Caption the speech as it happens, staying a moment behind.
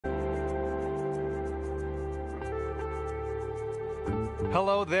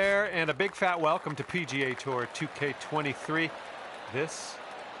Hello there, and a big fat welcome to PGA Tour 2K23. This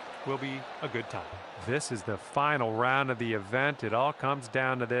will be a good time. This is the final round of the event. It all comes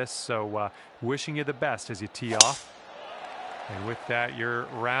down to this, so wishing you the best as you tee off. And with that, your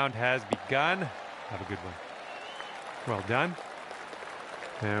round has begun. Have a good one. Well done.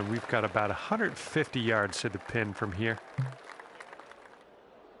 And we've got about 150 yards to the pin from here.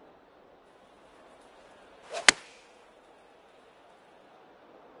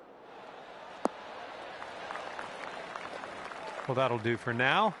 Well, that'll do for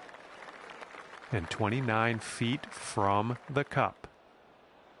now. And 29 feet from the cup.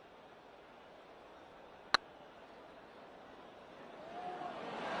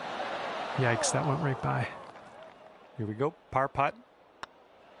 Yikes, that went right by. Here we go, par putt.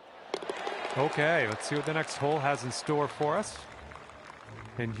 Okay, let's see what the next hole has in store for us.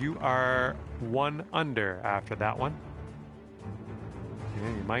 And you are 1 under after that one. Yeah,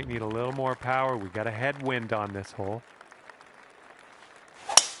 you might need a little more power. We got a headwind on this hole.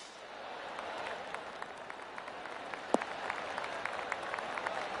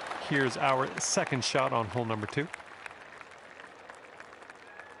 Here's our second shot on hole number 2.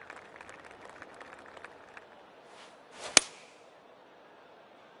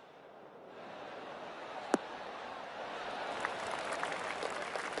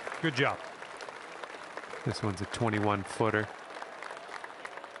 Good job. This one's a 21-footer.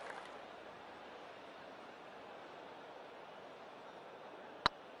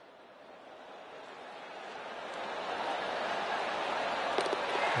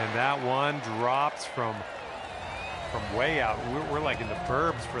 And that one drops from way out. We're like in the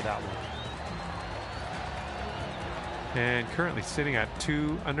burbs for that one. And currently sitting at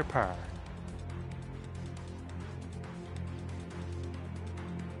 2 under par.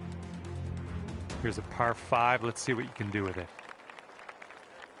 Here's a par 5. Let's see what you can do with it.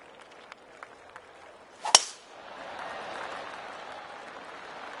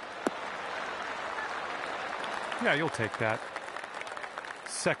 Yeah, you'll take that.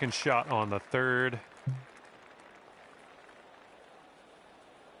 Second shot on the 3rd.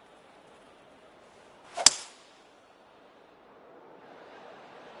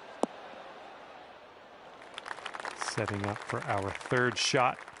 Setting up for our 3rd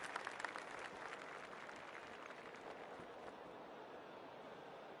shot.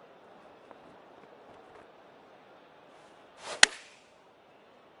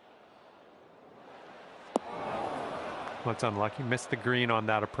 Well, it's unlucky. Missed the green on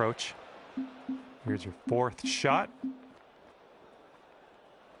that approach. Here's your 4th shot.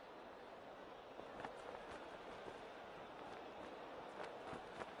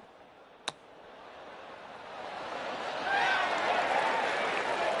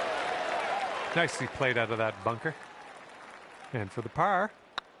 Nicely played out of that bunker. And for the par,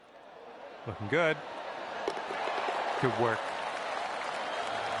 looking good. Good work.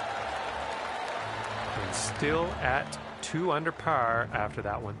 And still at 2 under par after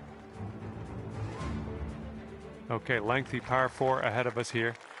that one. Okay, lengthy par 4 ahead of us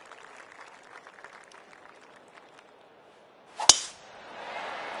here.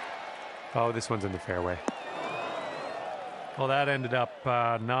 Oh, this one's in the fairway. Well, that ended up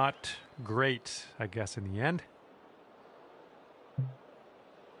not great, I guess, in the end.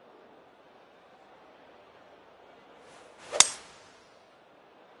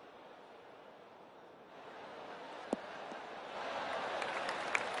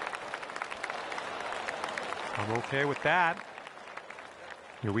 I'm okay with that.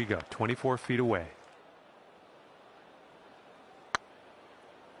 Here we go, 24 feet away.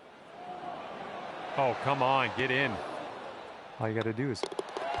 Oh, come on, get in. All you got to do is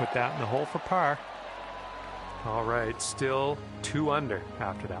put that in the hole for par. All right, still 2 under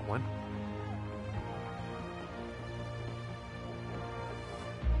after that one.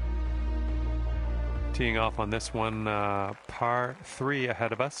 Teeing off on this one, par 3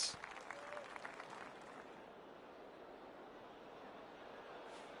 ahead of us.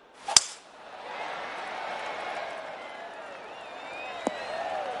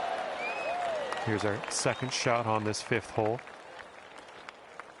 Here's our second shot on this 5th hole.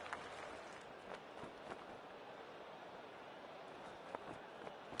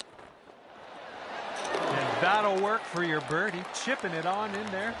 And that'll work for your birdie. Chipping it on in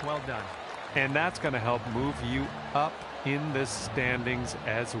there. Well done. And that's going to help move you up in the standings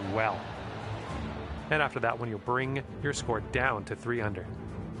as well. And after that one, you'll bring your score down to 3 under.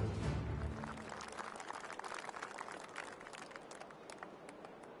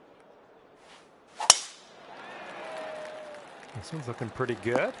 This one's looking pretty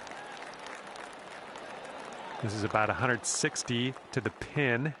good. This is about 160 to the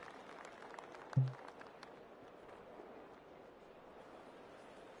pin.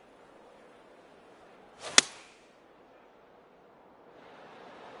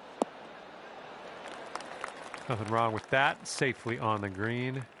 Nothing wrong with that. Safely on the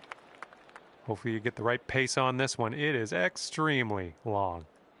green. Hopefully you get the right pace on this one. It is extremely long.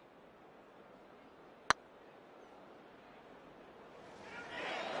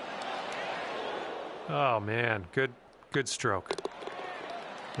 Oh man, good stroke.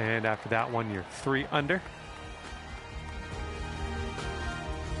 And after that one, you're 3 under.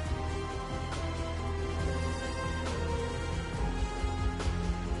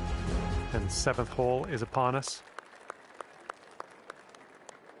 And the 7th hole is upon us.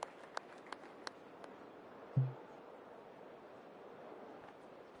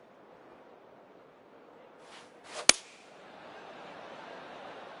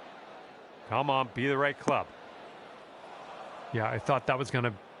 Come on, be the right club. Yeah, I thought that was going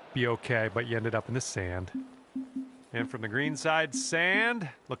to be okay, but you ended up in the sand. And from the green side, sand.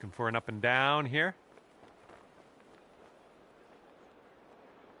 Looking for an up and down here.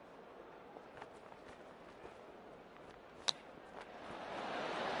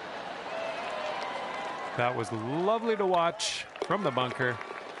 That was lovely to watch from the bunker.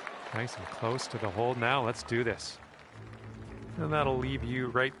 Nice and close to the hole. Now let's do this. And that'll leave you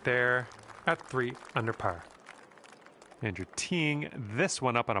right there at 3 under par. And you're teeing this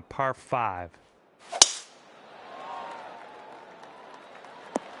one up on a par 5.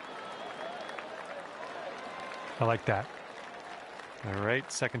 I like that. All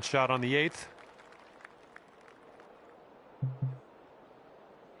right, second shot on the 8th.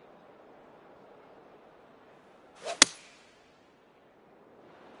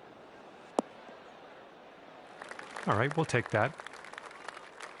 All right, we'll take that.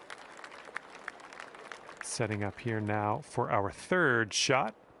 Setting up here now for our 3rd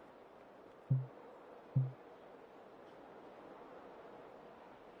shot.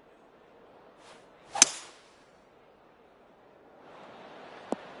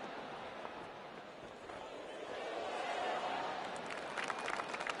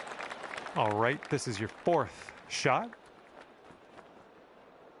 All right, this is your 4th shot.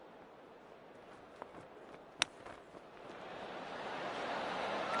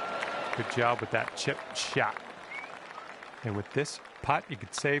 Good job with that chip shot. And with this putt, you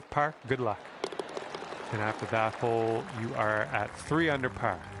could save par. Good luck. And after that hole, you are at 3 under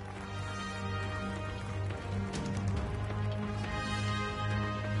par.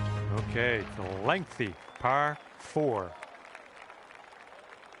 Okay, the lengthy par 4.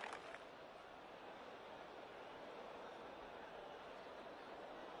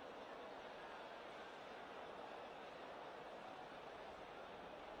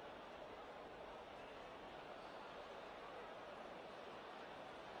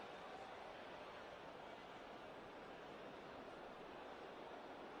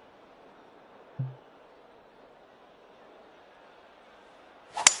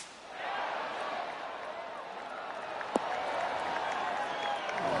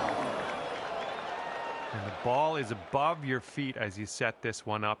 And the ball is above your feet as you set this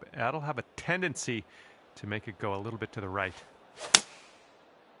one up. That'll have a tendency to make it go a little bit to the right.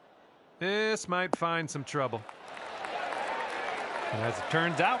 This might find some trouble. And as it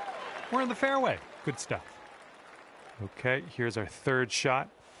turns out, we're in the fairway. Good stuff. Okay, here's our 3rd shot.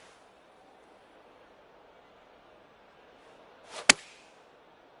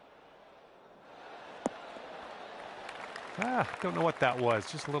 Don't know what that was.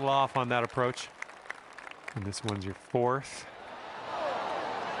 Just a little off on that approach. And this one's your 4th.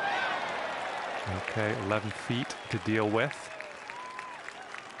 Okay, 11 feet to deal with.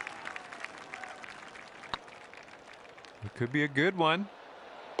 It could be a good one.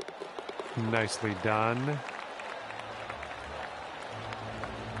 Nicely done.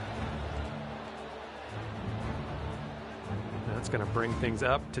 That's going to bring things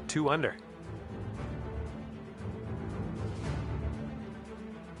up to 2 under.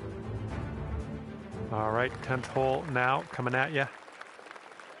 All right, 10th hole now coming at you.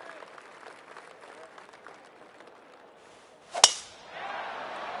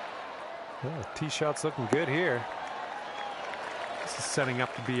 Well, tee shot's looking good here. This is setting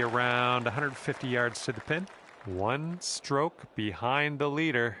up to be around 150 yards to the pin. 1 stroke behind the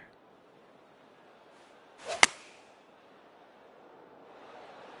leader.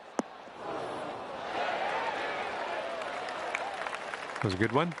 That was a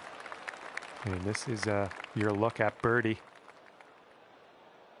good one. And this is your look at birdie.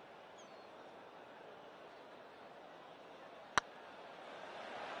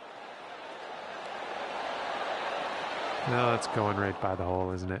 No, it's going right by the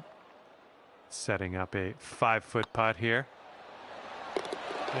hole, isn't it? Setting up a 5-foot putt here.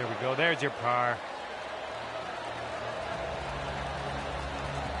 There we go. There's your par.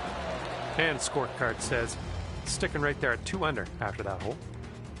 And scorecard says sticking right there at 2 under after that hole.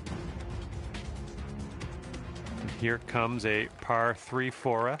 And here comes a par 3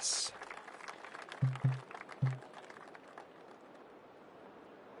 for us.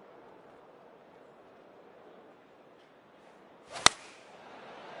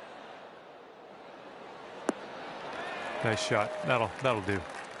 Nice shot. That'll do.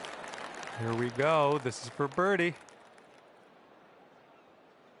 Here we go. This is for birdie.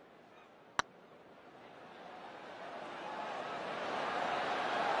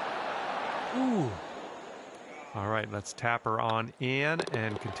 Ooh. All right, let's tap her on in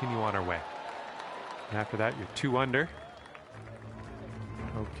and continue on our way. And after that, you're 2 under.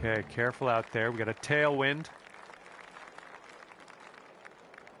 Okay, careful out there. We got a tailwind.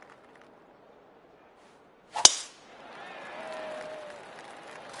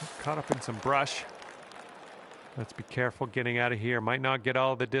 Caught up in some brush. Let's be careful getting out of here. Might not get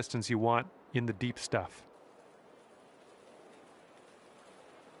all the distance you want in the deep stuff.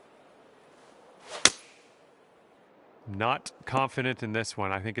 Not confident in this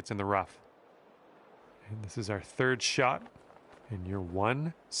one. I think it's in the rough. And this is our 3rd shot. And you're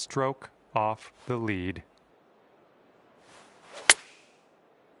 1 stroke off the lead.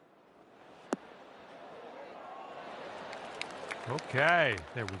 Okay,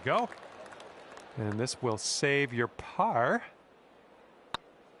 there we go. And this will save your par.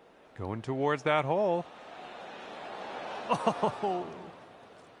 Going towards that hole. Oh!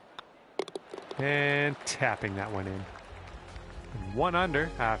 And tapping that one in. And 1 under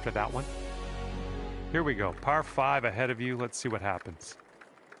after that one. Here we go. Par 5 ahead of you. Let's see what happens.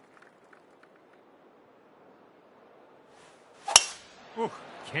 Ooh,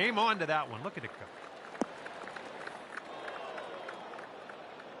 came on to that one. Look at it go.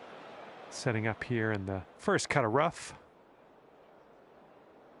 Setting up here in the first cut of rough.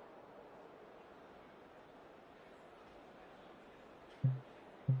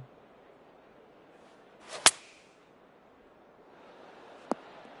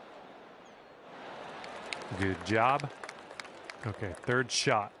 Good job. Okay, 3rd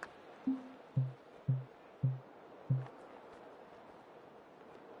shot.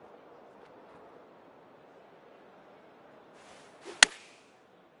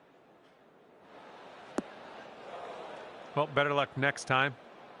 Well, better luck next time.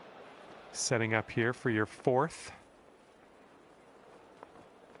 Setting up here for your 4th.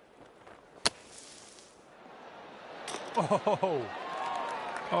 Oh!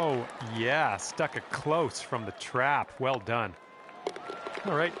 Oh, yeah, stuck it close from the trap. Well done.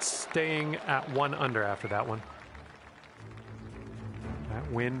 All right, staying at 1 under after that one. That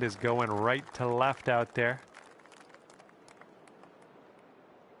wind is going right to left out there.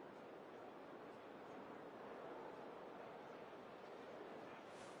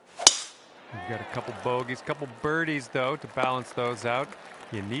 You've got a couple bogeys, couple birdies, though, to balance those out.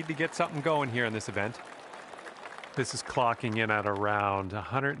 You need to get something going here in this event. This is clocking in at around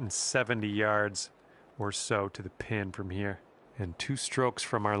 170 yards or so to the pin from here. And 2 strokes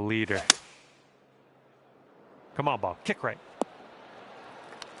from our leader. Come on, ball. Kick right.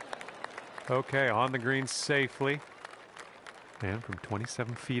 Okay, on the green safely. And from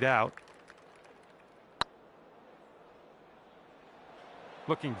 27 feet out.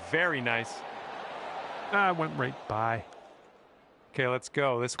 Looking very nice. Ah, went right by. Okay, let's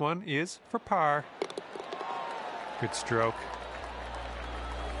go. This one is for par. Good stroke.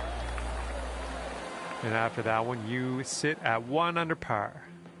 And after that one, you sit at 1 under par.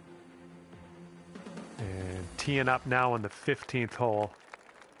 And teeing up now on the 15th hole.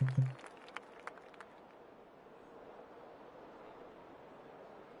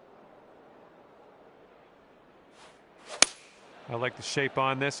 I like the shape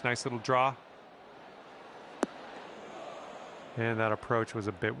on this. Nice little draw. And that approach was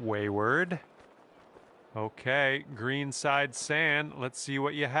a bit wayward. Okay, green side sand. Let's see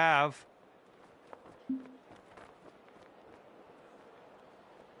what you have.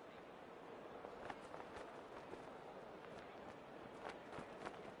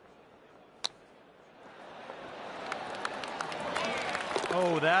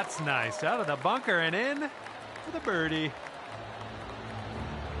 Oh, that's nice. Out of the bunker and in for the birdie.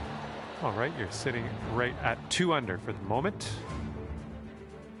 All right, you're sitting right at 2 under for the moment.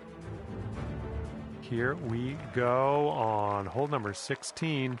 Here we go on hole number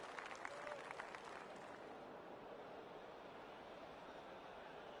 16.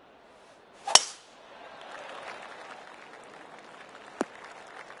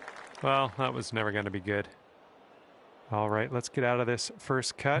 Well, that was never going to be good. All right, let's get out of this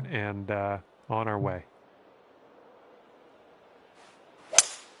first cut and on our way.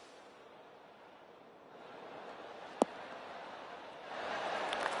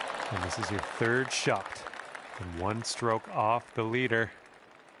 And this is your third shot. And one stroke off the leader.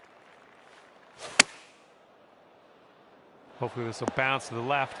 Hopefully this will bounce to the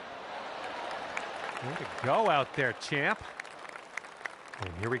left. Way to go out there, champ. And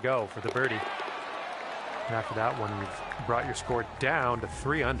here we go for the birdie. And after that one, you've brought your score down to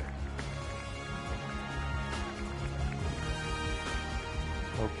 3 under.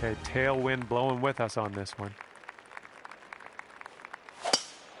 Okay, tailwind blowing with us on this one.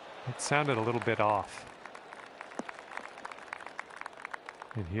 It sounded a little bit off.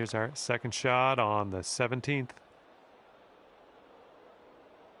 And here's our second shot on the 17th.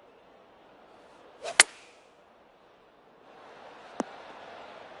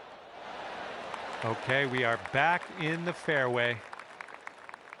 Okay, we are back in the fairway,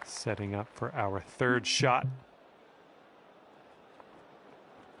 setting up for our third shot.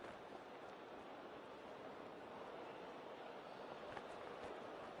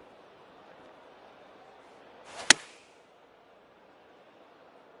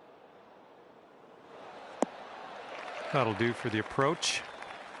 That'll do for the approach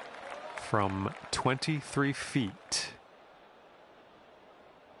from 23 feet.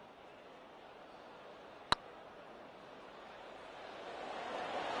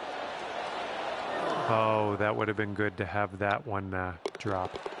 Oh, that would have been good to have that one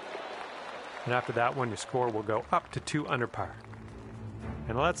drop. And after that one, your score will go up to 2 under par.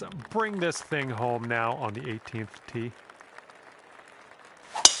 And let's bring this thing home now on the 18th tee.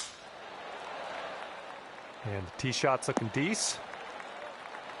 And the tee shot's looking decent.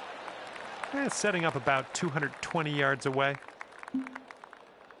 And it's setting up about 220 yards away.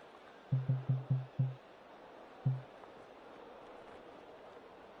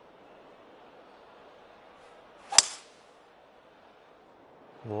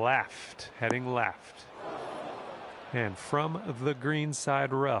 Left, heading left. And from the green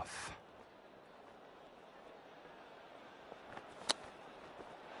side rough.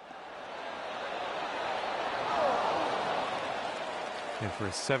 And for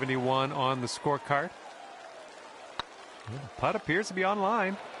a 71 on the scorecard. The putt appears to be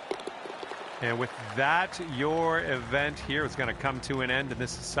online. And with that, your event here is going to come to an end in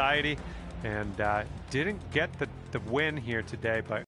this society. And didn't get the win here today, but